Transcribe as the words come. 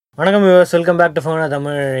வணக்கம் viewers, welcome back to ஃபோனா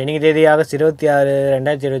Tamil. இன்னைக்கு தேதி ஆகஸ்ட் 26,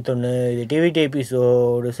 2021. இது டிவிடி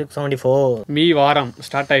எபிசோடு 674. மீ வாரம்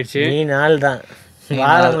ஸ்டார்ட் ஆயிடுச்சு. மீ நாள் தான்,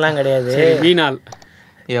 வாரம்லாம் கிடையாது. மீ நாள்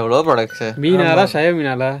எவ்வளோ ப்ராடக்ட்ஸ்? மீ நாளா ஷய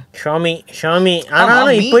மீனாலா? ஷாமி.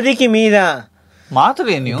 ஆனாலும் இப்போதைக்கு மீ தான்.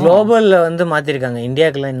 மாத்தல நீ குளோபல்ல வந்து மாத்திருக்காங்க,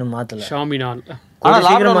 இந்தியாக்குலாம் இன்னும் மாத்தல. ஷாமி நாள்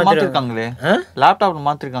சீக்கிரம் மாத்திருக்காங்களே. லேப்டாப்ல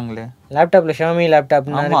மாத்திருக்காங்களே. லேப்டாப்ல ஷாமி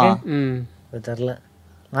லேப்டாப்னா இருக்கு. தெரியல,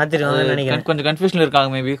 மாத்திருக்காங்கன்னு நினைக்கிறேன். கொஞ்சம் கன்ஃபியூஷன் இருக்காங்க.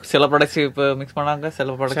 மேபி சில ப்ராடக்ட்ஸ் இப்போ மிக்ஸ் பண்ணாங்க,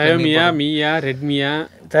 சில ப்ராடக்ட்ஸ் ஷயோமியா மீயா ரெட்மியா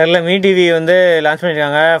தெரியல. மீ டிவி வந்து லான்ச்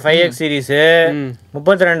பண்ணிருக்காங்க 5X சீரிஸ்.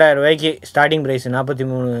 32,000 ரூபாய்க்கு ஸ்டார்டிங் பிரைஸ்.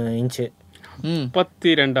 43 இன்ச்சு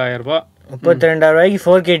 32,000 ரூபாய். 32,000 ரூபாய்க்கு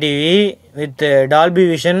 4K TV with Dolby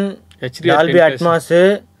vision, Dolby Atmos,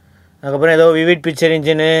 அதுக்கப்புறம் ஏதோ vivid picture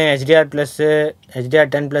engine, HDR+,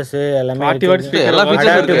 HDR10+, எல்லாமே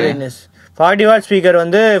 40 வாட் ஸ்பீக்கர்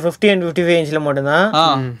வந்து 50 and 55 இன்ச்ல மட்டும்தான்.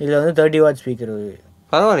 இதுல வந்து 30 வாட் ஸ்பீக்கர்.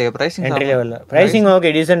 பரவாயில்லையே பிரைசிங்? என்ட்ரி லெவல்ல பிரைசிங்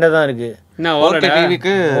ஓகே, டீசெண்டா தான் இருக்கு. என்ன ஓலெட்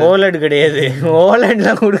டிவிக்கு? ஓலெட் கிடையாது,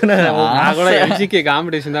 ஓலெட்லாம் கொடுக்கறாங்க. நான் கூட LG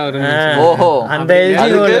காம்படிஷன் தான் வரும். ஓஹோ, அந்த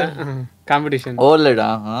LG காம்படிஷன் ஓலெட்.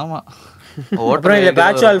 ஆமா. அப்புறம் இதுல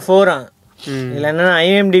பேட்ச் வால் 4. இதுல என்னன்னா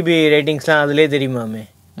IMDb ரேட்டிங்ஸ்லாம் அதுலயே தெரியுமாமே.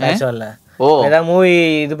 பேட்ச் வால்ல ஏதாவது மூவி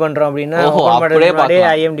இது பண்றோம் அப்படின்னா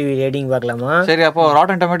IMDb ரேட்டிங் பார்க்கலாமா? சரி, அப்போ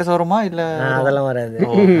ராட்டன் டொமேட்டோஸ் வருமா? இல்ல அதெல்லாம் வராது,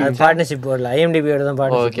 அது பார்ட்னர்ஷிப் போடல. IMDb ஓட தான்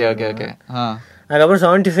பார்ட்னர்ஷிப். ஓகே. அதுக்கப்புறம்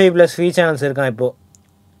 75+ ஃப்ரீ சேனல்ஸ் இருக்கான் இப்போ.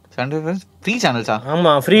 75+ ஃப்ரீ சேனல்ஸா?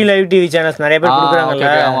 ஆமா, ஃப்ரீ லைவ் டிவி சேனல்ஸ் நிறைய பேர் கொடுக்குறாங்கல்ல.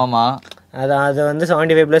 ஆமாமா, அது வந்து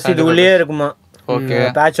 75+ இது உள்ளே இருக்குமா. ஓகே,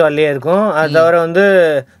 பேட்ச் வால்லே இருக்கும். அது தவிர வந்து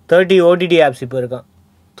 30 OTT ஆப்ஸ் இப்போ இருக்கான்.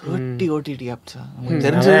 30 OTT ஆப்ஸ்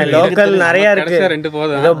லோக்கல் நிறைய இருக்கு.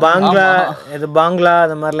 ஏதோ பாங்லா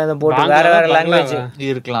அந்த மாதிரிலாம் ஏதோ போட்டு வேற லாங்குவேஜ்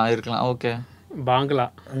இருக்கலாம். ஓகே, பாங்லா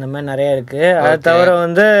அந்த மாதிரி நிறைய இருக்கு. அது தவிர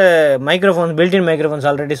வந்து மைக்ரோஃபோன்ஸ், பில்ட்-இன் மைக்ரோஃபோன்ஸ்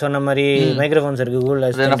ஆல்ரெடி சொன்ன மாதிரி மைக்ரோஃபோன்ஸ் இருக்கு.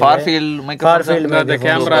 Google far field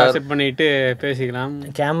camera set பண்ணிட்டு பேசிக்கலாம்.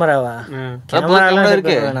 கேமராவா? கேமராலாம்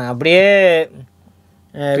இருக்கு, அப்படியே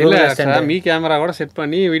மீ கேமரா கூட செட்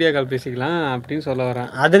பண்ணி வீடியோ கால் பேசிக்கலாம் அப்படின்னு சொல்ல வரேன்.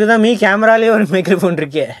 அதுக்கு தான் மீ கேமராலேயே ஒரு மைக்ரோஃபோன்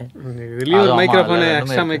இருக்கே. இதுலயும் ஒரு மைக்ரோஃபோன்,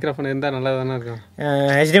 எக்ஸ்ட்ரா மைக்ரோஃபோன் இருந்தா நல்லா தானே இருக்கும்.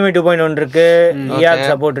 HDMI 2.1 இருக்கு, EAC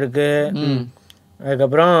சப்போர்ட் இருக்கு.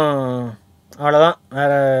 அதுக்கப்புறம் அவ்வளவுதான்.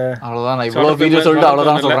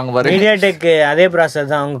 மீடியாடெக் அதே ப்ராசஸர்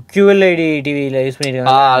தான், அவங்க QLED டிவில யூஸ்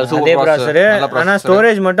பண்ணிருக்காங்க. அதே ப்ராசஸர். ஆனா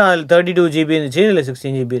ஸ்டோரேஜ் மட்டும் அதுல 32 GB இருந்துச்சு, இதுல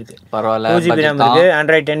 16 GB இருக்கு. 2 GB RAM இருக்கு.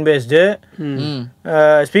 Android 10 based.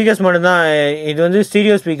 ஸ்பீக்கர்ஸ் மட்டும் தான். இது வந்து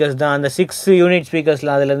ஸ்டீரியோ ஸ்பீக்கர்ஸ் தான். அந்த 6 யூனிட்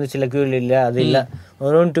ஸ்பீக்கர்ஸ்ல அதுல இருந்து சில QLED இல்ல, அது இல்ல.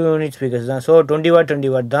 வெறும் 2 யூனிட் ஸ்பீக்கர்ஸ் தான். ஸோ 20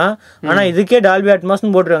 வாட் தான். ஆனால் இதுக்கே டால்பி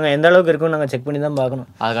அட்மாஸ்னு போட்டுருக்காங்க. எந்த அளவுக்கு இருக்குன்னு நாங்கள் செக் பண்ணி தான் பார்க்கணும்.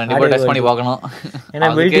 ஏன்னா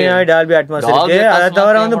பில்டினாவே டால்பி அட்மாஸ் இருக்கு. அதை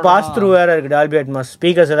தவிர வந்து பாஸ் த்ரூ வேற இருக்கு. டால்பி அட்மாஸ்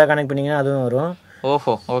ஸ்பீக்கர்ஸ் ஏதாவது கனெக்ட் பண்ணீங்கன்னா அதுவும் வரும்.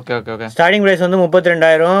 ஓஹோ, ஓகே. ஸ்டார்டிங் பிரைஸ் வந்து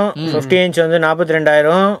 32,000, 50 இன்ச் வந்து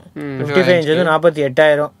 42,000, 55 இன்ச் வந்து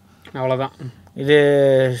 48,000. அவ்வளோதான். இது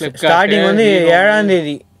ஸ்டார்டிங் வந்து 7ஆம்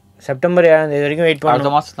தேதி, செப்டம்பர் 7ஆம் தேதி வரைக்கும் வெயிட்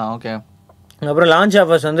பண்ணணும். ஓகே. அப்புறம் லான்ச்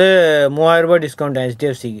ஆஃபர்ஸ் வந்து 3,000 ரூபாய் டிஸ்கவுண்ட்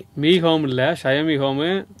HDFCக்கு. மீ ஹோம் இல்ல, ஷயோமி ஹோம்,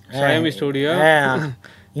 ஷயோமி ஸ்டுடியோ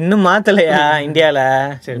இன்னும் மாத்தலையா இந்தியால?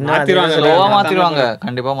 மாத்திருவாங்க,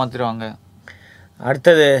 கண்டிப்பா மாத்திருவாங்க.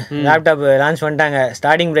 அடுத்தது லேப்டாப் லான்ச் பண்ணிட்டாங்க.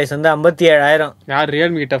 ஸ்டார்டிங் பிரைஸ் வந்து 57,000. யார்?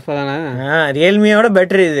 ரியல்மி டஃபா தானே? ரியல்மியோட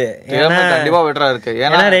பெட்டர் இது. கண்டிப்பா பெட்டரா இருக்கு.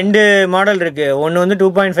 ஏன்னா 2 மாடல் இருக்கு. ஒன்னு வந்து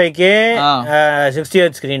 2.5K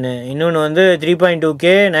 60Hz ஸ்கிரீன், இன்னொன்னு வந்து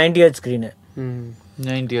 3.2K 90Hz screen.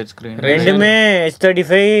 90Hz screen ரெண்டுமே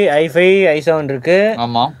H35 i5 i7 இருக்கு.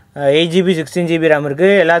 ஆமா, 8GB 16GB RAM இருக்கு.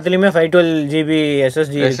 எல்லாத்துலயுமே 512GB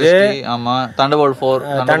SSD இருக்கு. ஆமா, Thunderbolt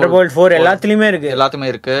 4 எல்லாத்துலயுமே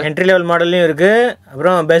இருக்கு. என்ட்ரி லெவல் மாடல்லயும் இருக்கு.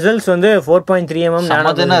 அப்புறம் பெசல்ஸ் வந்து 4.3mm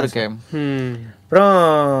நானோ இருக்கு. அப்புறம்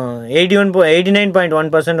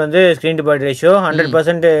 89.1% வந்து screen to body ratio,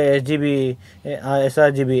 100%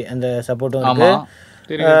 sRGB அந்த சப்போர்ட்டும் இருக்கு.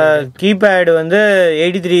 கீபேட் வந்து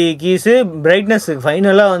 83 கீஸ். பிரைட்னஸ்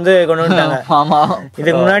ஃபைனலா வந்து கொண்டு வந்துட்டாங்க.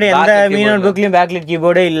 இதுக்கு முன்னாடி எந்த மீ நோட்புக்லயும் பேக்லைட்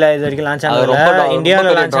கீபோர்டே இல்ல இது வரைக்கும் லான்ச் ஆனதுல.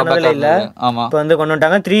 இந்தியாவில் லான்ச் ஆனதுல இல்ல. இப்போ வந்து கொண்டு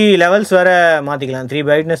வந்துட்டாங்க. 3 லெவல்ஸ் வர மாத்திக்கலாம். 3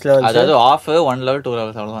 பிரைட்னஸ் லெவல்ஸ், அதாவது ஆஃப் 1 லெவல் 2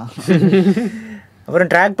 லெவல்ஸ் அவ்வளவுதான்.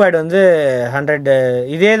 அப்புறம் ட்ராக் பேட் வந்து 100.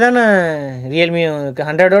 இதே தானே ரியல்மி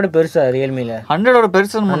 100ஓட பெருசா? ரியல்மில 100ஓட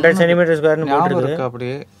பெருசு 100 cm ஸ்கொயர்னு போட்டுருக்கு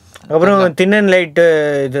அப்படியே. அப்புறம் தின் அண்ட் லைட்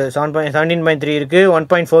இது 17.3 இருக்கு.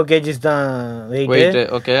 1.4 kgs தான் wait.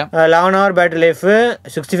 Okay. 11 hour battery life,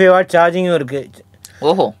 65 what சார்ஜிங்கும் இருக்கு.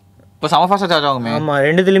 ஓஹோ, இப்போ செம ஃபாஸ்டா சார்ஜ் ஆகுமே. ஆமா,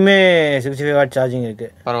 ரெண்டுத்துலயுமே 65 வாட் சார்ஜிங் இருக்கு.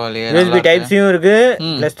 பரவாயில்லையே. USB டைப் C இருக்கு,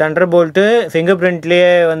 பிளஸ் Thunderbolt, ஃபிங்கர்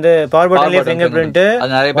பிரிண்ட்லயே வந்து power பட்டன்லயே finger print,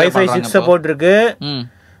 Wi-Fi 6 support இருக்கு.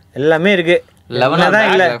 எல்லாமே இருக்கு. 11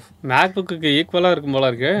 இல்ல மேக்புக்கு ஈக்குவலா இருக்கும் போல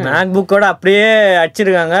இருக்கு. மேக்புக்கோட அப்படியே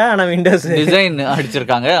அடிச்சிருக்காங்க. ஆனா விண்டோஸ் டிசைன்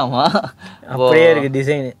அடிச்சிருக்காங்க. ஆமா அப்படியே இருக்கு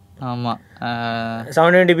டிசைன். ஆமா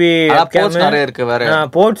 720p போர்ட்ஸ் நிறைய இருக்கு. வேற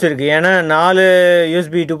போர்ட்ஸ் இருக்கு. ஏன்னா 4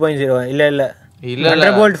 USB 2.0 இல்ல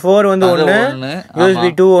Thunderbolt 4 வந்து 1, USB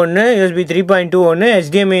 2 1, USB 3.2 1,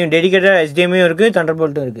 HDMI dedicated HDMI இருக்கு,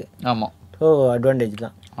 Thunderbolt இருக்கு. ஆமா ஸோ அட்வான்டேஜ்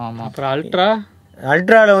தான். ஆமா. அப்புறம்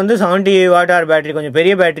அல்ட்ரால வந்து 70 வாட் ஹவர் பேட்டரி, கொஞ்சம்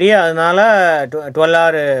பெரிய பேட்டரி, அதனால 12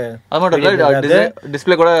 ஹவர். அது மட்டும் இல்ல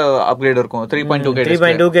டிஸ்ப்ளே கூட அப்கிரேட் இருக்கும்.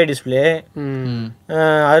 3.2K display.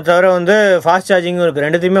 அது தவிர வந்து ஃபாஸ்ட் சார்ஜிங்கும் இருக்கு.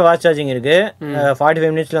 ரெண்டுத்துலயுமே ஃபாஸ்ட் சார்ஜிங் இருக்கு.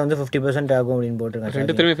 45 மினிட்ஸ்ல வந்து 50% ஆகும் அப்படின்னு போட்டுருக்காங்க.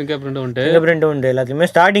 ரெண்டுத்துலயுமே ஃபிங்கர் பிரிண்ட் உண்டு. எல்லாத்துலயுமே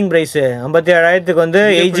ஸ்டார்டிங் பிரைஸ் 57,000 வந்து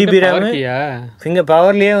 8GB RAM. ஃபிங்கர்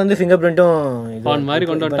பவர்லயே வந்து ஃபிங்கர்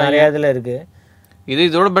பிரிண்ட்டும் நிறைய இதுல இருக்கு.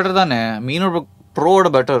 இதோட பெட்டர் தானே. நோட்புக் ப்ரோவோட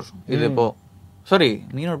பெட்டர் இது. இப்போ சாரி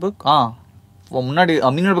நோட்புக் முன்னாடி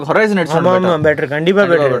நோட்புக் ஹொரைசன் எடிஷன் பெட்டர். கண்டிப்பா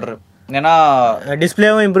பெட்டர். ஏன்னா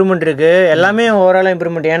டிஸ்பிளேவும் இம்ப்ரூவ்மெண்ட் இருக்கு. எல்லாமே ஓவராலா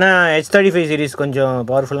இம்ப்ரூவ்மெண்ட். ஏன்னா H35 சீரிஸ் கொஞ்சம்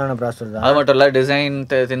பவர்ஃபுல்லான ப்ராசஸர் தான். அது மட்டும் இல்ல டிசைன்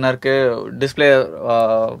தின்னா இருக்கு. டிஸ்பிளே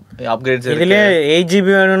அப்கிரேட்ஸ் இருக்கு. இதுல 8GB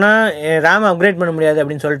வேணும்னா RAM அப்கிரேட் பண்ண முடியாது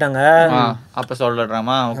அப்படின்னு சொல்லிட்டாங்க. அப்ப solid RAM.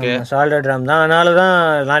 Okay solid RAM தான். அதனால தான்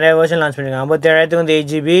நிறைய வெர்ஷன் லான்ச் பண்ணிருக்காங்க. 57,000 வந்து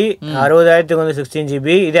 8GB, 60,000 வந்து 16GB.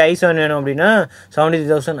 இதே i7 வேணும் அப்படின்னா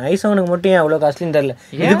 73,000. i7க்கு மட்டும் ஏன் அவ்வளவு காஸ்ட்லின்னு தெரியல.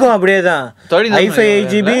 இதுக்கும் அப்படியே தான். i5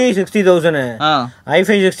 8GB 60,000,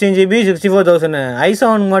 i5 16GB 64,000,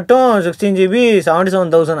 i7 மட்டும் 16GB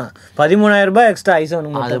 77,000. 13,000 ரூபாய் எக்ஸ்ட்ரா i7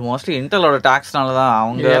 மட்டும். அது மோஸ்ட்லி இன்டெலோட டாக்ஸ்னால தான்.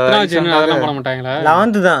 அவங்க அதெல்லாம் பண்ண மாட்டாங்களா?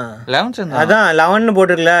 11th தான். 11th அதான் 11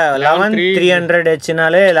 போட்டுருக்கல. 11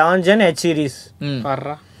 300Hனாலே 11 Gen H சீரிஸ்.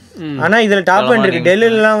 ஆனா இதுல டாப் எண்ட் இருக்கு. டெல்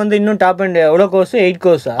எல்லாம் வந்து இன்னும் டாப் எண்ட் எவ்வளவு கோர்ஸ்? 8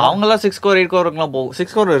 கோர்ஸ். அவங்க எல்லாம் 6 கோர் 8 கோர்க்குலாம் போகும்.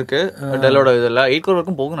 6 கோர் இருக்கு டெல்லோட. இதுல 8 கோர்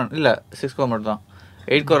வரைக்கும் போகும். இல்ல 6 கோர் மட்டும் தான்.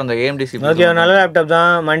 8 கோர் அந்த AMD CPU. ஓகே, நல்ல லேப்டாப்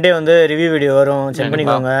தான். மண்டே வந்து ரிவ்யூ வீடியோ வரும், செக்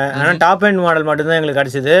பண்ணிக்கோங்க. ஆனா டாப் எண்ட் மாடல் மட்டும் தான் எங்களுக்கு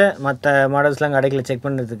கிடைச்சது. மற்ற மாடல்ஸ்லாம் கிடைக்கல செக்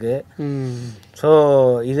பண்றதுக்கு. ஸோ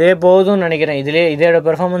இதே போதும்னு நினைக்கிறேன். இதோட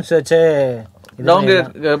பெர்ஃபார்மன்ஸ் வச்சு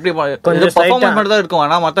எப்படி கொஞ்சம் பெர்ஃபார்மன்ஸ் மட்டும் தான் இருக்கும்.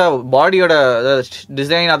 ஆனா மத்த பாடியோட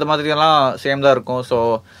டிசைன் அது மாதிரி எல்லாம் சேம் தான் இருக்கும். ஸோ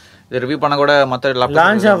இது ரிவ்யூ பண்ண கூட மற்ற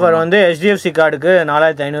லான்ச் ஆஃபர் வந்து HDFC கார்டுக்கு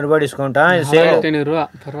 4,500 ரூபாய் டிஸ்கவுண்டா.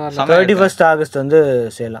 31 ஆகஸ்ட் வந்து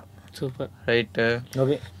சேலாம். Super. Right.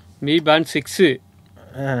 Okay, Mi Band 6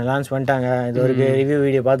 launch பண்ணிட்டாங்க. இது ஒரு ரிவ்யூ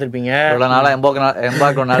வீடியோ பார்த்துருப்பீங்க. இவ்வளோ நாளாக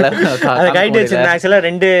எம்பார்க்னால அதை கைட்டு வச்சிருந்தேன். ஆக்சுவலாக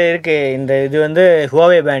 2 இருக்கு. இந்த இது வந்து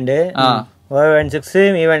Huawei pant, Huawei Band 6,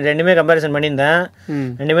 Mi Band ரெண்டுமே கம்பேரிசன் பண்ணியிருந்தேன்.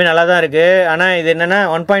 ரெண்டுமே நல்லா தான் இருக்கு. ஆனால் இது என்னன்னா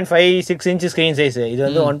 1.56 இன்ச் ஸ்க்ரீன் சைஸ். இது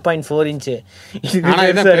வந்து 1.4 இன்ச்.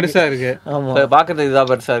 பெருசா இருக்கு. ஆமா, பார்க்கறதுக்கு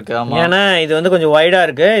இதுதான் பெருசா இருக்கு. ஆமா, ஏன்னா இது வந்து கொஞ்சம் வைடா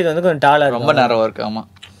இருக்கு. இது வந்து கொஞ்சம் டாலா இருக்கு, ரொம்ப நேரவா இருக்கு. ஆமா,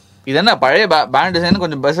 இது என்ன பழைய பேண்ட் டிசைன்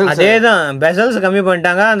கொஞ்சம் பெசல்ஸ். அதேதான், பெசல்ஸ் கம்மி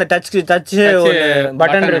பண்ணிட்டாங்க. அந்த டச் ஒரு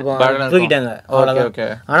பட்டன் இருக்கும், தூக்கிட்டாங்க. ஓகே.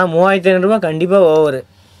 ஆனா 3,500 ரூபாய் கண்டிப்பா ஓவர்.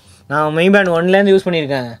 நான் Mi Band 1ல இருந்து யூஸ்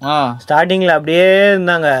பண்ணிருக்கேன். ஸ்டார்டிங்ல அப்படியே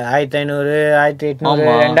இருந்தாங்க 1,500,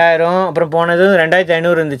 1,800, 2,000. அப்புறம் போனது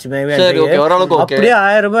 2,500 இருந்துச்சு Mi Band. அப்படியே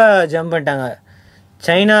 1,000 ரூபாய் ஜம்ப் பண்ணிட்டாங்க.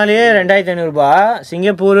 சைனாலேயே 2,500 ரூபாய்.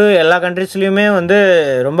 சிங்கப்பூர் எல்லா கண்ட்ரிஸ்லயுமே வந்து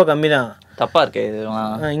ரொம்ப கம்மி தான். தப்பா இருக்கு இது.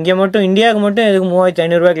 இங்க மட்டும் இந்தியாவுக்கு மட்டும் எதுக்கு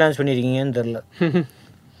 3,500 ரூபாய்க்கு லான்ச் பண்ணிருக்கீங்கன்னு தெரியல.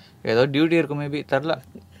 ஏதோ டியூட்டி இருக்கும் மேபி, தெரியல.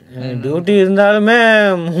 டியூட்டி இருந்தாலுமே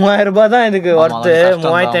 3,000 ரூபாய் தான் இதுக்கு ஒர்த்து.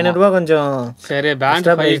 3,500 ரூபாய் கொஞ்சம் சரி. பேண்ட்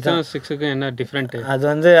 5க்கும் 6க்கும் என்ன டிஃபரண்ட்? அது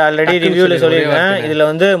வந்து ஆல்ரெடி ரிவ்யூல சொல்லிருக்கேன். இதுல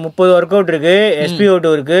வந்து 30 ஒர்க் அவுட் இருக்கு,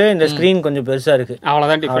 SpO2 இருக்கு. இந்த ஸ்கிரீன் கொஞ்சம் பெருசா இருக்கு,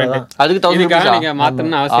 அவ்வளவுதான் டிஃபரண்ட். அதுக்கு 1000 நீங்க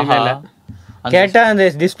மாத்தணும்னு அவசியமே இல்ல. கேட்டா அந்த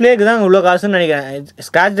டிஸ்பிளேக்கு தான் இவ்வளவு காசுன்னு நினைக்கிறேன்.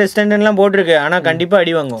 ஸ்கிராட்ச் ரெசிஸ்டன்ட்லாம் போட்டிருக்கு. ஆனா கண்டிப்பா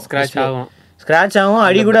அடி வாங்கும், ஸ்கிராட்ச் ஆகும்,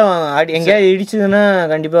 அடி கூட எங்கேயாவது இடிச்சதுன்னா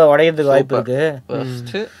கண்டிப்பா உடையறதுக்கு வாய்ப்பு இருக்கு.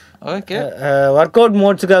 ஓகே, ஒர்க் அவுட்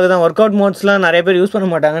மோட்ஸ்க்காக தான். ஒர்க் அவுட் மோட்ஸ்லாம் நிறைய பேர் யூஸ் பண்ண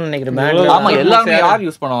மாட்டாங்கன்னு நினைக்கிறேன் பேண்ட்ல. ஆமா, எல்லாரும் யார்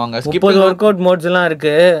யூஸ் பண்ணுவாங்க? 30 ஒர்க் அவுட் மோட்ஸ் எல்லாம்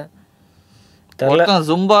இருக்கு.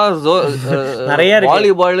 ஜும்பா, நிறைய இருக்கு.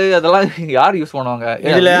 வாலிபால் அதெல்லாம் யார் யூஸ் பண்ணுவாங்க?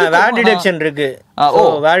 இதுல வேட் டிடெக்ஷன் இருக்கு.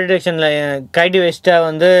 வேட் டிடெக்ஷன்ல கைட்டி வெஸ்டா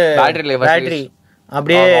வந்து பேட்டரி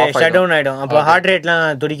அப்படியே ஷட் டவுன் ஆயிடும். அப்போ ஹார்ட் ரேட்லாம்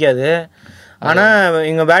துடிக்காது. ஆனா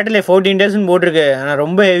இங்க பேட்டரி 14 days போட்டிருக்கு. ஆனா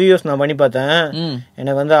ரொம்ப ஹெவி யூஸ் நான் பண்ணி பார்த்தேன்.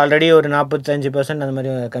 எனக்கு வந்து ஆல்ரெடி ஒரு 45% அந்த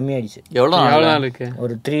மாதிரி கம்மி ஆயிடுச்சு. எவ்வளவு நாளுக்கு?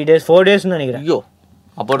 ஒரு 3 days 4 days நினைக்கிறேன். ஐயோ,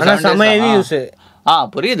 அப்போ செம ஹெவி யூஸ்.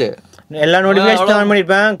 புரியுது. எல்லா நோட்டிபிகேஷன் ஆன்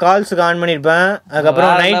பண்ணிருப்பேன், கால்ஸ்க்கு ஆன் பண்ணிருப்பேன்.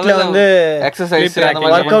 அதுக்கப்புறம் நைட்ல வந்து exercise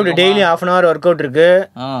work out daily ½ hour work out இருக்கு.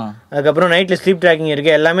 அதுக்கப்புறம் நைட்ல ஸ்லீப் ட்ராக்கிங்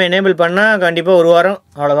இருக்கு. எல்லாமே எனேபிள் பண்ணா கண்டிப்பா ஒரு வாரம்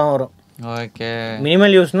அவ்வளவுதான் வரும். ஓகே,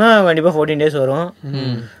 மினிமல் யூஸ்னா கண்டிப்பா 14 days வரும்.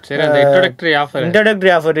 சரி, அந்த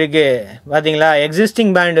இன்ட்ரோடக்டரி ஆஃபர் இருக்கு பாத்தீங்களா?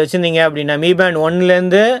 எக்ஸிஸ்டிங் பேண்ட் வச்சிருந்தீங்க அப்படின்னா Mi Band 1ல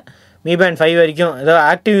இருந்து Mi Band 5 வரைக்கும் ஏதோ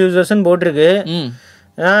ஆக்டிவ் யூசர்ஸ்னு போட்டிருக்கு.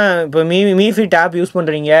 இப்போ மீஃபிட் ஆப் யூஸ்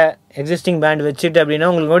பண்ணுறீங்க எக்ஸிஸ்டிங் பேண்ட் வச்சுட்டு அப்படின்னா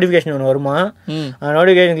உங்களுக்கு நோட்டிஃபிகேஷன் ஒன்று வருமா,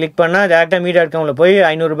 நோட்டிஃபிகேஷன் கிளிக் பண்ணால் டேரெக்டாக மீ.comல போய்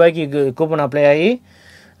 500 ரூபாய்க்கு கூப்பன் அப்ளை ஆகி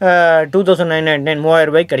 2999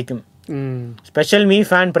 3000 கிடைக்கும். ஸ்பெஷல் மீ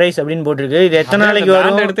ஃபேன் ப்ரைஸ் அப்படின்னு போட்டிருக்கு. இது எத்தனை நாளைக்கு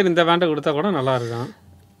வரும்? எடுத்து இந்த பேண்டை கொடுத்தா கூட நல்லா இருக்கும்.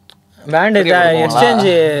 பேண்டு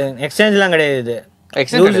எக்ஸ்சேஞ்ச்லாம் கிடையாது.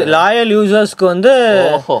 லாயல் யூசர்ஸ்க்கு வந்து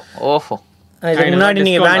இதுக்கு முன்னாடி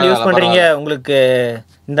நீங்கள் பேண்ட் யூஸ் பண்ணுறீங்க உங்களுக்கு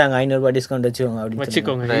இந்தாங்க 500 ரூபாய் டிஸ்கவுண்ட்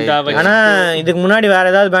வச்சுக்கோங்க. ஆனால் இதுக்கு முன்னாடி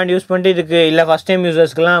வேறு ஏதாவது பேண்ட் யூஸ் பண்ணிட்டு இதுக்கு இல்லை ஃபர்ஸ்ட் டைம்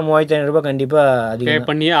யூசர்ஸ்க்குலாம் 3500 ரூபாய் கண்டிப்பாக அதிகம்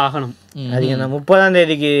பண்ணியே ஆகணும். அதிகம் தான். 30ஆம்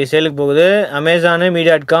தேதிக்கு சேலுக்கு போகுது. அமேசானு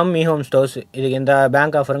மீ.com மீ ஹோம் ஸ்டோர்ஸ் இதுக்கு எந்த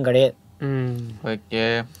பேங்க் ஆஃபரும் கிடையாது. ஓகே.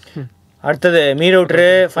 அடுத்தது Mi router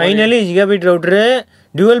finally gigabit router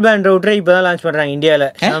dual band router இப்போ தான் லான்ச் பண்ணுறாங்க இந்தியாவில்.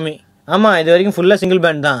 ஷாமி ஆமாம் இது வரைக்கும் ஃபுல்லாக சிங்கிள்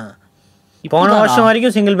பேண்ட் தான். போன வருஷம்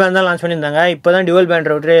வரைக்கும் சிங்கிள் பேண்ட் தான் லான்ச் பண்ணியிருந்தாங்க. இப்போதான் டியூவல் பேண்ட்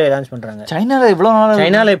ரவுட்டரே லான்ச் பண்றாங்க.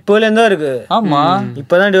 சைனால எப்போலேருந்தோ இருக்கு. ஆமா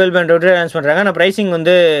இப்போதான் டியூவல் பேண்ட் ரவுட்டரே லான்ச் பண்றாங்க. ஆனால் பிரைசிங்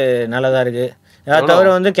வந்து நல்லதா இருக்கு. அதை தவிர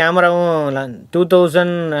வந்து கேமராவும்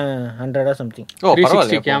 2100 சம்திங்.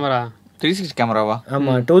 360 கேமரா 360 கேமராவா?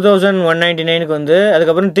 ஆமா 2199க்கு வந்து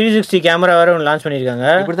அதுக்கப்புறம் 360 கேமரா வேற ஒன்று லான்ச் பண்ணிருக்காங்க.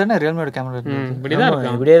 இப்படிதானே ரியல்மியோட கேமரா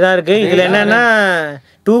இப்படியே தான் இருக்கு. இதுல என்னன்னா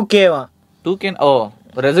 2K 2K ஓ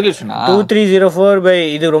ரெசல்யூஷனா 2304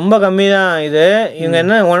 இது ரொம்ப கம்மி தான். இது இவங்க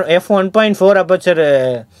என்ன f1.4 அப்பச்சர்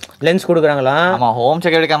லென்ஸ் கொடுக்குறாங்களாம். ஆமா ஹோம்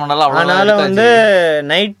செக்யூரிட்டி கேமரால அதனால வந்து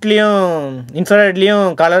நைட்லயும் இன்ஃப்ராரெட்லயும்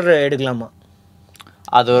கலர் எடுக்கலாமா.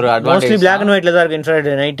 அது ஒரு அட்வான்டேஜ். மோஸ்ட்லி பிளாக் அண்ட் ஒயிட்ல தான் இருக்கு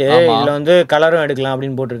இன்ஃப்ராரெட் நைட்டு. இதுல வந்து கலரும் எடுக்கலாம்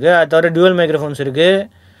அப்படின்னு போட்டிருக்கு. அது தவிர டுவல் மைக்ரோஃபோன்ஸ் இருக்கு,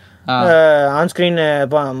 ஆன்ஸ்கிரீன்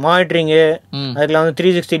மானிட்டரிங்கு, அதுக்குள்ள வந்து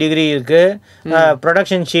 360 டிகிரி இருக்கு,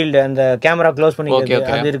 ப்ரொடக்ஷன் ஷீல்டு அந்த கேமரா க்ளோஸ்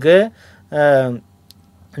பண்ணிக்கிறது அது இருக்கு,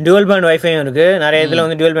 டியூவல் பேண்ட் வைஃபையும் இருக்கு. நிறைய இதில்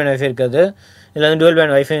வந்து டியூவல் பேண்ட் வைஃபை இருக்காது. இதில் வந்து டியூவல்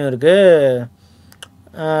பேண்ட் வைஃபையும் இருக்கு.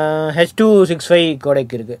 H.265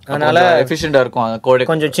 கோடெக் இருக்கு. அதனால எஃபிஷியன்ட்டா இருக்கும். அந்த கோடெக்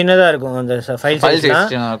கொஞ்சம் சின்னதா இருக்கும். அந்த ஃபைல் சைஸ்லாம்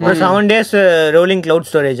 7 days ரோலிங் கிளவுட்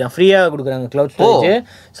ஸ்டோரேஜ் ஃப்ரீயா கொடுக்குறாங்க. கிளவுட் ஸ்டோரேஜ்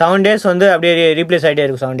 7 days வந்து அப்படியே ரீப்ளேஸ் ஆகிட்டே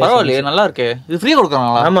இருக்கும். 7 days பரவாயில்லையே நல்லா இருக்கு. இது ஃப்ரீ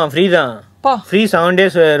கொடுக்குறாங்களா? ஆமா ஃப்ரீ தான். Free 7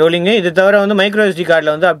 days rolling. இது தவிர வந்து மைக்ரோ SD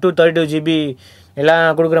கார்டில் வந்து அப் டு 32 GB எல்லாம்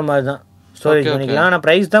கொடுக்குற மாதிரி தான் ஸ்டோரேஜ் பண்ணிக்கலாம். ஆனால்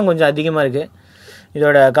ப்ரைஸ் தான் கொஞ்சம் அதிகமாக இருக்கு.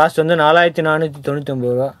 இதோட காஸ்ட் வந்து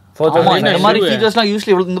 4499 ரூபா.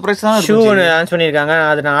 ஷூ ஒன்று லான்ச் பண்ணியிருக்காங்க.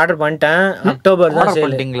 அதை நான் ஆர்டர் பண்ணிட்டேன். அக்டோபர் தான்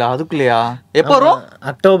சேல். அதுக்குள்ளயா எப்போ வரும்?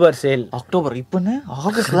 October sale. அக்டோபர் இப்போன்னு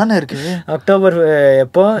ஆகஸ்ட் தானே இருக்கு. அக்டோபர்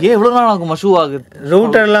எப்போ எவ்வளவு நாள் ஆகுமா ஷூ ஆகுது?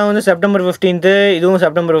 ரூட்டர்லாம் வந்து செப்டம்பர் 15, இதுவும்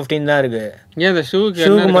செப்டம்பர் 15 தான் இருக்கு.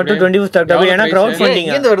 ஷூக்கு மட்டும் 25 அக்டோபர். ஏன்னா கிரவுட்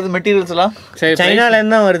ஃபண்டிங் வருது. மெட்டீரியல்ஸ் எல்லாம் சைனால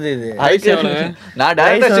இருந்து தான் வருது. இது நான்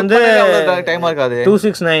டைரக்டா வந்து டைம் ஆகாது.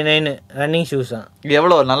 2699 ரன்னிங் ஷூஸ் தான்.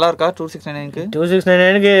 எவ்வளவு நல்லா இருக்கா? 2699க்கு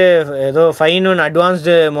 2699க்கு ஏதோ ஃபைன் ஒன்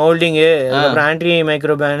அட்வான்ஸ்டு மோல்டிங்கு, அதுக்கப்புறம் ஆன்டி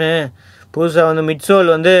மைக்ரோபேனு, புதுசாக வந்து மிட்சோல்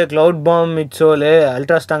வந்து cloud foam midsole,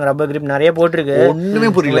 ultra strong rubber grip நிறைய போட்டிருக்கு. ஒண்ணுமே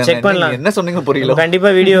புரியல. செக் பண்ணலாம். என்ன சொன்னீங்க புரியல.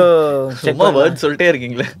 கண்டிப்பா வீடியோ செக் வேர்ட் சொல்லிட்டே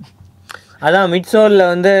இருக்கீங்களே. அதான் மிட்சோல்ல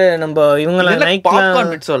வந்து நம்ம இவங்கலாம்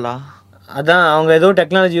நைக்லாம் மிட்சோலா அதான் அவங்க ஏதோ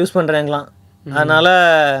டெக்னாலஜி யூஸ் பண்றாங்களாம். அதனால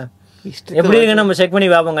எப்படி இருக்கு நம்ம செக் பண்ணி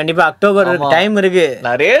பார்ப்போம். கண்டிப்பா அக்டோபர் டைம் இருக்கு,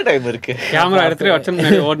 நிறைய டைம் இருக்கு. கேமரா எடுத்து வச்ச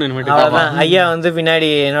முன்னாடி ஓடணும் மட்டும். அவ்வளவுதான். ஐயா வந்து பின்னாடி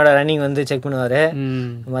என்னோட ரன்னிங் வந்து செக் பண்ணுவாரு.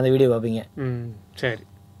 அந்த வீடியோ பாப்பீங்க. சரி.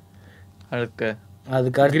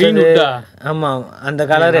 அதுக்கு அடுத்து ஆமா அந்த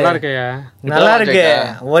கலர் நல்லா இருக்கு.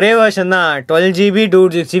 ஒரே வெர்ஷன் தான். 12 GB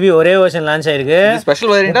 260 GB ஒரே வெர்ஷன் லான்ச் ஆயிருக்கு.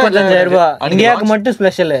 35,000 ரூபாய். இந்தியாவுக்கு மட்டும்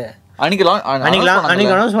ஸ்பெஷல். அன்னைக்கு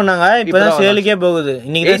அனௌன்ஸ் பண்ணாங்க. இப்பதான் சேலுக்கே போகுது.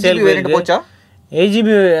 இன்னைக்கு தான் சேல் போயிருக்கு. 8GB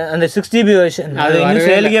அந்த 6GB வெர்ஷன் அது இன்னும்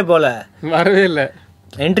சேலுக்கே போல, வரவே இல்லை.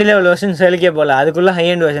 என்ட்ரி லெவல் வெர்ஷன் சேலுக்கே போல. அதுக்குள்ள ஹை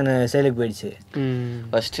எண்ட் வெர்ஷன் சேலுக்கு போயிடுச்சு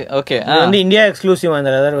ஃபர்ஸ்ட். ஓகே இது வந்து இந்தியா எக்ஸ்க்ளூசிவ்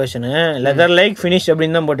அந்த leather version. Leather like finish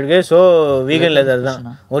அப்படின்னு தான் போட்டிருக்கு. ஸோ வீகன் லெதர் தான்,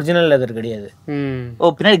 ஒரிஜினல் லெதர் கிடையாது.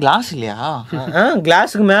 ஓ பின்னாடி கிளாஸ் இல்லையா?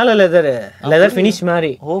 கிளாஸுக்கு மேல லெதர் ஃபினிஷ்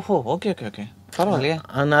மாதிரி. ஓஹோ ஓகே ஓகே ஓகே பரவாயில்லையா.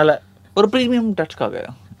 அதனால ஒரு ப்ரீமியம் டச்க்காக.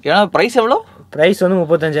 ஏன்னா ப்ரைஸ் எவ்வளோ? ப்ரைஸ் வந்து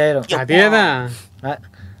 35,000.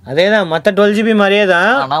 அதேதான் மற்ற 12GB மாதிரியே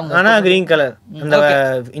தான். ஆனால் கிரீன் கலர்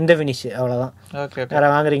இந்த ஃபினிஷ் அவ்வளோதான். வேற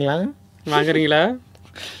வாங்குறீங்களா?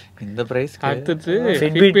 இந்த பிரைஸ் அடுத்து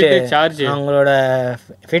Fitbit சார்ஜ். அவங்களோட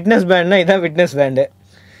ஃபிட்னஸ் பேண்ட்னா இதான் ஃபிட்னஸ் பேண்ட்.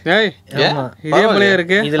 இதே போலயே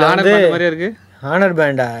இருக்கு. இதுல வந்து இருக்கு ஹானர்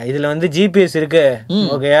பேண்டா. இதுல வந்து GPS இருக்கு,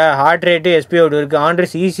 ஓகேயா, ஹார்ட் ரேட் SpO2 இருக்கு,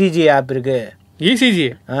 ஆண்ட்ராய்ட் ECG ஆப் இருக்கு. ECG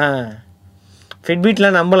ஃபிட்பிட்ல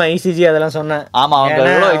நம்பலாம் இசிஜி அதெல்லாம் சொன்னேன். ஆமா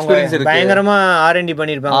அவங்க எக்ஸ்பீரியன்ஸ் இருக்கு, பயங்கரமா R&D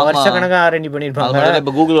பண்ணிருப்பாங்க, வருஷக்கணக்கா R&D பண்ணிருப்பாங்க. அதனால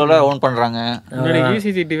இப்ப கூகுளோட ஓன் பண்றாங்க. முன்னாடி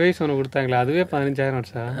இசிஜி டிவைஸ் ஒன்னு கொடுத்தாங்களே அதுவே 15,000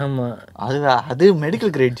 சார். ஆமா அது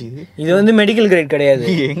மெடிக்கல் கிரேட் ஜி. இது வந்து மெடிக்கல் கிரேட் கிடையாது.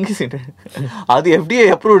 எங்க அது FDA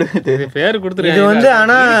அப்ரூவ்டு பேர் கொடுத்துரு. இது வந்து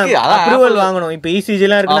ஆனா அப்ரூவல் வாங்கணும். இப்ப இசிஜி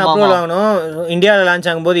எல்லாம் இருக்குன்னா அப்ரூவல் வாங்கணும். இந்தியால லான்ச்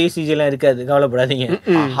ஆகும்போது இசிஜி எல்லாம் இருக்காது, கவலைப்படாதீங்க.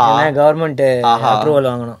 கவர்மெண்ட் அப்ரூவல்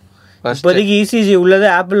வாங்கணும். இப்போதைக்கு இசிஜி உள்ளது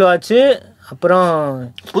ஆப்பிள் வாட்ச், அப்புறம்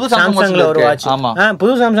புது சாம்சங்ல ஒரு வாட்ச்.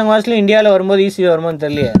 புது சாம்சங் வாட்ச்ல இந்தியால வரும்போது ஈஸி வரும்போது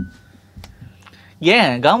தெரியல. ஏன்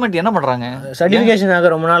கவர்மெண்ட் என்ன பண்றாங்க? சர்டிபிகேஷன்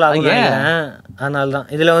ஆக ரொம்ப நாள் ஆகும், அதனால தான்.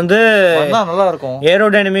 இதுல வந்து நல்லா இருக்கும்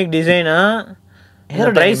ஏரோடைனமிக் டிசைனா.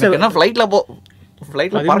 பிரைஸ் என்ன ஃளைட்ல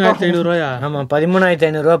 13,500 ரூபாயா? ஆமா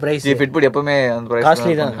 13,500 பிரைஸ். ஃபிட்பிட் எப்பவுமே அந்த பிரைஸ்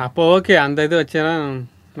காஸ்ட்லி தான். அப்போ ஓகே, அந்த இது வச்சேனா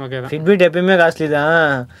ஓகே தான். ஃபிட்பிட் எப்பவுமே காஸ்ட்லி தான்,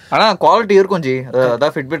 ஆனா குவாலிட்டி இருக்கும் ஜி.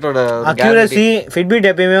 அதான் ஃபிட்பிட்டோட அக்யூரசி. ஃபிட்பிட்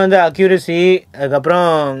எப்பவுமே வந்து அக்யூரசி, அதுக்கப்புறம்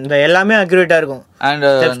இந்த எல்லாமே அக்யூரேட்டா இருக்கும். And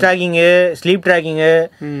step tracking, sleep tracking.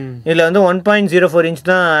 இதுல வந்து 1.04 இன்ச்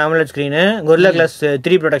தான் AMOLED screen, Gorilla Glass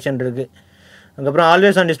 3 protection இருக்கு. அதுக்கப்புறம்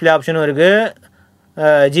ஆல்வேஸ் ஆன் டிஸ்பிளே ஆப்ஷனும் இருக்கு.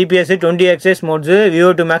 GPS 20xs modes,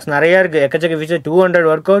 VO2 max நிறைய இருக்கு, எக்கச்சக்க feature. 200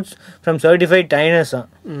 work outs from certified trainers தான்.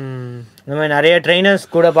 இந்த மாதிரி நிறைய ட்ரைனர்ஸ்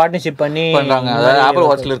கூட பார்ட்னர்ஷிப் பண்ணி பண்றாங்க. அதாவது ஆப்பிள்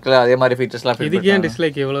வாட்ச்ல இருக்குல அதே மாதிரி ஃபீச்சர்ஸ்லாம். இதுக்கு ஏன்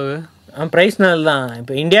டிஸ்லைக் எவ்வளவு? பிரைஸ்னால தான்.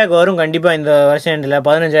 இப்போ இந்தியாவுக்கு வரும் கண்டிப்பா இந்த வருஷம் எண்ட்ல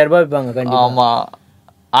 15,000 ரூபாய் விற்பாங்க கண்டிப்பா. ஆமா,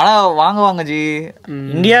 ஆனா வாங்குவாங்க ஜி.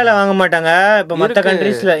 இந்தியால வாங்க மாட்டாங்க. இப்ப மத்த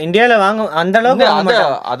கண்ட்ரீஸ்ல இந்தியால வாங்க அந்த அளவுக்கு வாங்க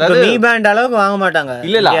மாட்டாங்க. அதாவது மீ பேண்ட் அளவுக்கு வாங்க மாட்டாங்க.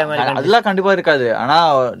 இல்ல அதெல்லாம் கண்டிப்பா இருக்காது. ஆனா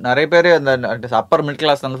நிறைய பேர் அந்த அப்பர் மிடில்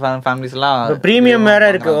கிளாஸ் அந்த ஃபேமிலிஸ் எல்லாம் பிரீமியம் வேற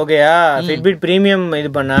இருக்கு. ஓகேயா, ஃபிட்பிட் பிரீமியம்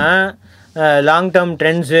இது பண்ணா லாங் டேர்ம்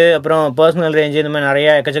ட்ரெண்ட்ஸ், அப்புறம் பர்சனல் ரேஞ்ச், இந்த மாதிரி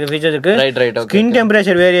நிறைய எக்கச்சக்க ஃபீச்சர்ஸ் இருக்கு. ஸ்கின்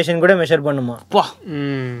டெம்பரேச்சர் வேரியேஷன் கூட மெஷர் பண்ணுமா.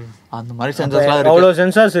 அந்த மாதிரி சென்சார்ஸ்லாம் இருக்கு. அவ்வளவு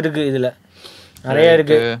சென்சார்ஸ் இருக்கு இதுல, நிறைய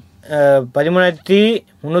இருக்கு.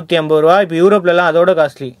 13,350 ரூபா. இப்போ யூரோப்ல எல்லாம் அதோட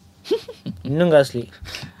காஸ்ட்லி, இன்னும் காஸ்ட்லி.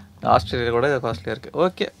 ஆஸ்திரேலியா கூட காஸ்ட்லியா இருக்கு.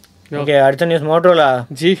 ஓகே ஓகே, அடுத்த நியூஸ். மோட்டோரோலா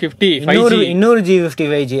G50 இன்னொரு G50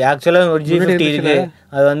 5G. ஆக்சுவலா ஒரு G50 இருக்கு,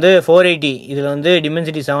 அது வந்து 480. இதுல வந்து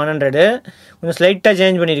டிமென்சிட்டி 700 கொஞ்சம் ஸ்லைட்டா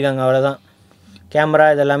சேஞ்ச் பண்ணிருக்காங்க, அவ்வளவுதான். கேமரா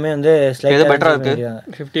இதெல்லாமே வந்து ஸ்லைட்டா பெட்டரா இருக்கு.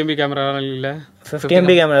 50 MP கேமரா இல்ல, 50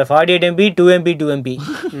 MP camera, 48 MP, 2 MP, 2 MP.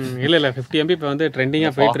 இல்ல 50 MP இப்ப வந்து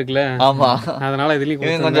ட்ரெண்டிங்கா போயிட்டு இருக்குல. ஆமா, அதனால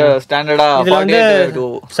இதுலயும் கொஞ்சம் ஸ்டாண்டர்டா. இதுல வந்து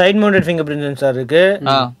side mounted finger print sensor இருக்கு.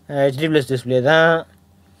 HD+ டிஸ்ப்ளே தான்,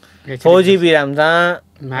 4GB RAM தான்.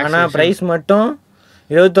 ஆனா பிரைஸ் மட்டும்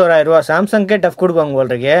 21,000 ரூபா. சாம்சங்கே டஃப் கொடுப்பாங்க போல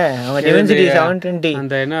இருக்கே. அவங்க டிமென்சிட்டி 720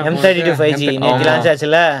 M32 5G நேத்து லான்ச்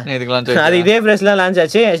ஆச்சுல, அது இதே பிரைஸ்ல லான்ச்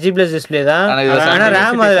ஆச்சு. HD+ டிஸ்ப்ளே தான், ஆனா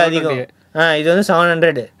RAM அதுல அதிகம். இது வந்து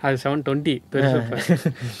 700, அது 720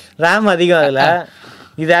 RAM அதிகம் அதுல.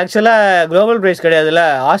 இது ஆக்சுவலா குளோபல் பிரைஸ் கிடையாதுல,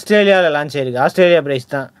 ஆஸ்திரேலியால லான்ச் ஆயிருக்கு. ஆஸ்திரேலியா பிரைஸ்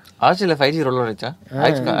தான். ஆஸ்திரேலியா 5G ரோல் அவுட் ஆச்சா?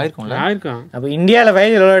 ஆயிருக்கும். அப்ப இந்தியால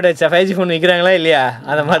 5G ரோல் அவுட் ஆச்சா? 5G போன் விக்கிறாங்களா இல்லையா?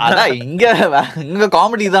 அத மாதிரி தான் இங்க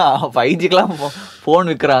காமெடி தான். 5Gக்குலாம்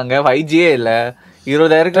போன் விக்கிறாங்க, 5Gயே இல்ல.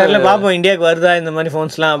 20,000 பாப்போம் இந்தியாவுக்கு வருதா இந்த மாதிரி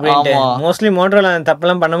போன்ஸ்லாம் அப்படின்ட்டு. மோஸ்ட்லி மோட்டோரோலா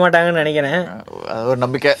தப்பெல்லாம் பண்ண மாட்டாங்கன்னு நினைக்கிறேன். ஒரு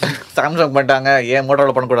நம்பிக்கை. சாம்சங் பண்ணிட்டாங்க, ஏன்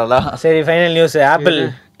மோட்டோரோலா பண்ணக்கூடாதா? சரி, final news. Apple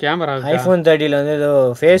camera iPhone 30ல வந்து ஏதோ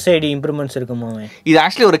ஃபேஸ் ஐடி இம்ப்ரூவ்மெண்ட்ஸ் இருக்குமா? இது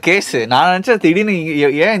ஆக்சுவலி ஒரு கேஸ். நான் நினைச்சேன் திடீர்னு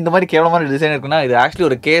ஏன் இந்த மாதிரி கேவலமான டிசைன் இருக்குன்னா, இது ஆக்சுவலி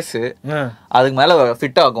ஒரு கேஸ். அதுக்கு மேல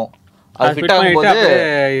ஃபிட் ஆகும். அது ஃபிட் ஆகும்போது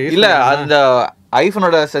இல்ல அந்த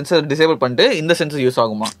ஐபோனோட சென்சர் டிசேபிள் பண்ணிட்டு இந்த சென்சர் யூஸ்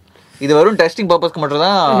ஆகுமா? இது வெறும் டெஸ்டிங் பர்பஸ்க்கு மட்டும்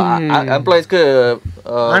தான் எம்ப்ளாயிஸ்க்கு.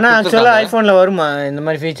 ஆனா ஆக்சுவலா ஐபோன்ல வருமா இந்த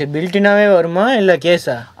மாதிரி ஃபீச்சர்? பில்டினாவே வருமா இல்ல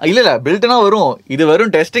கேஸா? இல்ல பில்டினா வரும். இது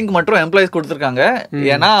வெறும் டெஸ்டிங் மட்டும் எம்ப்ளாயிஸ் கொடுத்துருக்காங்க.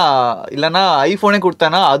 ஏன்னா இல்லைன்னா ஐபோனே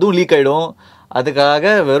கொடுத்தானா அதுவும் லீக் ஆயிடும்.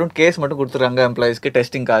 அதுக்காக வெறும் கேஸ் மட்டும் கொடுத்துருக்காங்க எம்ப்ளாயிஸ்க்கு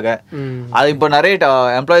டெஸ்டிங்காக. அது இப்போ நிறைய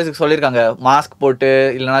எம்ப்ளாயிஸ்க்கு சொல்லியிருக்காங்க மாஸ்க் போட்டு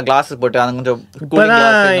இல்லைன்னா கிளாஸஸ் போட்டு. அது கொஞ்சம்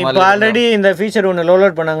இப்போ ஆல்ரெடி இந்த ஃபீச்சர் ஒன்று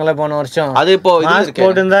லோட் பண்ணாங்களே போன வருஷம். அது இப்போ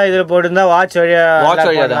போட்டிருந்தா இதுல போட்டிருந்தா வாட்ச் வழியா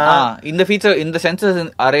தான் இந்த ஃபீச்சர். இந்த சென்சர்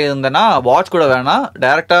அரே இருந்தனா வாட்ச் கூட வேணாம்,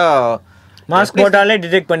 டைரக்டா மாஸ்க் போட்டாலே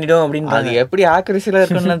டிடெக்ட் பண்ணிடும் அப்படின்னு. அது எப்படி ஆக்யூரசில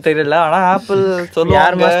இருக்குன்னு தெரியல. ஆனா ஆப்பிள்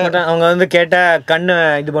சொல்லுவாங்க அவங்க வந்து கேட்டா கண்ணு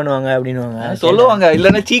இது பண்ணுவாங்க அப்படின்னு சொல்லுவாங்க.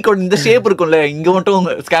 இல்லன்னா சீக்கோட இந்த ஷேப் இருக்கும்ல இங்க மட்டும்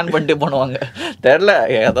ஸ்கேன் பண்ணிட்டு பண்ணுவாங்க. தெரியல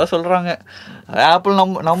ஏதோ சொல்றாங்க. Apple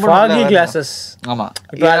foggy glasses. ஆமா,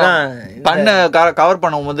 கண்ணை கவர்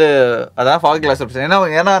பண்ணும்போது அதான் ஃபாகி கிளாஸஸ்.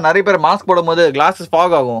 ஏன்னா நிறைய பேர் மாஸ்க் போடும்போது கிளாஸஸ்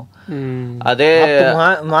ஃபாக் ஆகும். அதே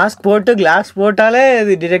மாஸ்க் போட்டு கிளாஸ் போட்டாலே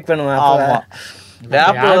இது டிடெக்ட் பண்ணுவாங்க. ஆமா,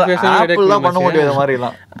 பண்ண முடியாத மாதிரி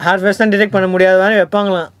எல்லாம் ஹார்ட் ஃபேஸ் தான் டிடெக்ட் பண்ண முடியாத மாதிரி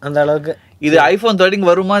வைப்பாங்களாம் அந்த அளவுக்கு. இது iPhone 13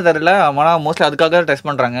 வருமா தெரியல. ஆனா மோஸ்ட்லி அதுக்காக டெஸ்ட்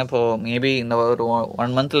பண்றாங்க. இப்போ மேபி இந்த ஒரு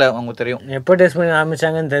 1 மந்த்ல உங்களுக்கு தெரியும். எப்போ டெஸ்ட் பண்ண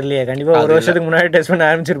ஆரம்பிச்சாங்கன்னு தெரியல. கண்டிப்பா ஒரு வருஷத்துக்கு முன்னாடி டெஸ்ட் பண்ண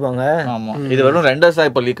ஆரம்பிச்சிருப்பாங்க. ஆமா, இது வெறும் ரெண்டர்ஸ் தான்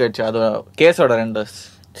இப்போ லீக் ஆயிடுச்சு. அது கேஸோட ரெண்டர்ஸ்.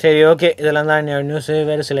 சரி ஓகே, இதெல்லாம் தான் நியூஸ்.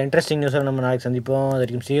 வேறு சில இன்ட்ரெஸ்டிங் நியூஸை நம்ம நாளைக்கு சந்திப்போம். அது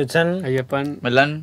வரைக்கும் see you, Chan. ஐயப்பன் மெல்லன்